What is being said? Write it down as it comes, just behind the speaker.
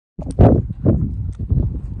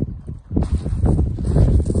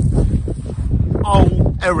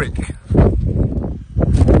Eric.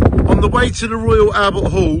 On the way to the Royal Albert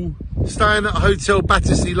Hall, staying at Hotel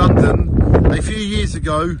Battersea, London, a few years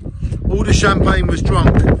ago, all the champagne was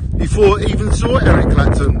drunk before I even saw Eric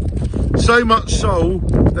Clapton. So much so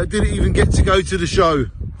that I didn't even get to go to the show.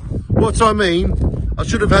 What I mean, I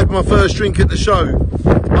should have had my first drink at the show.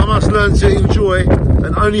 I must learn to enjoy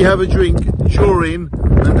and only have a drink during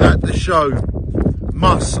and at the show.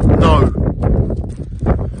 Must know.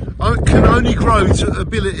 I can only grow to the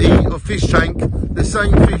ability of fish tank. The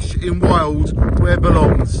same fish in wild where it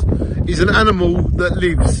belongs is an animal that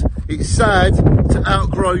lives. It's sad to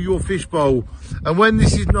outgrow your fishbowl, and when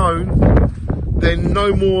this is known, then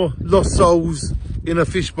no more lost souls in a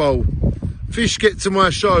fishbowl. Fish get to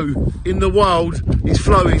my show in the wild is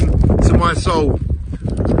flowing to my soul.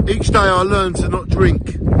 Each day I learn to not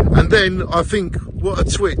drink, and then I think, what a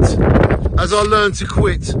twit. As I learn to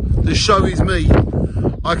quit, the show is me.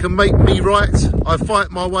 I can make me right. I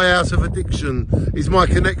fight my way out of addiction. Is my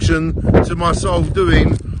connection to my soul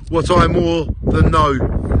doing what I more than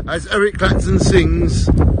know. As Eric Clapton sings,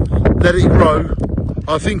 let it grow.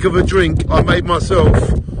 I think of a drink I made myself,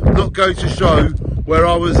 not go to show where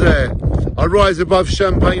I was there. I rise above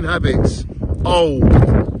champagne habits. Oh,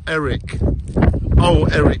 Eric. Oh,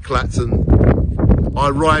 Eric Clapton. I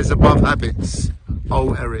rise above habits.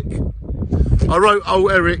 Oh, Eric. I wrote Oh,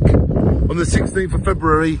 Eric on the 16th of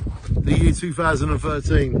February, the year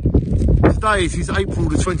 2013. Today it is April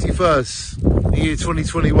the 21st, the year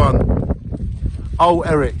 2021. Oh,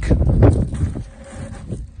 Eric.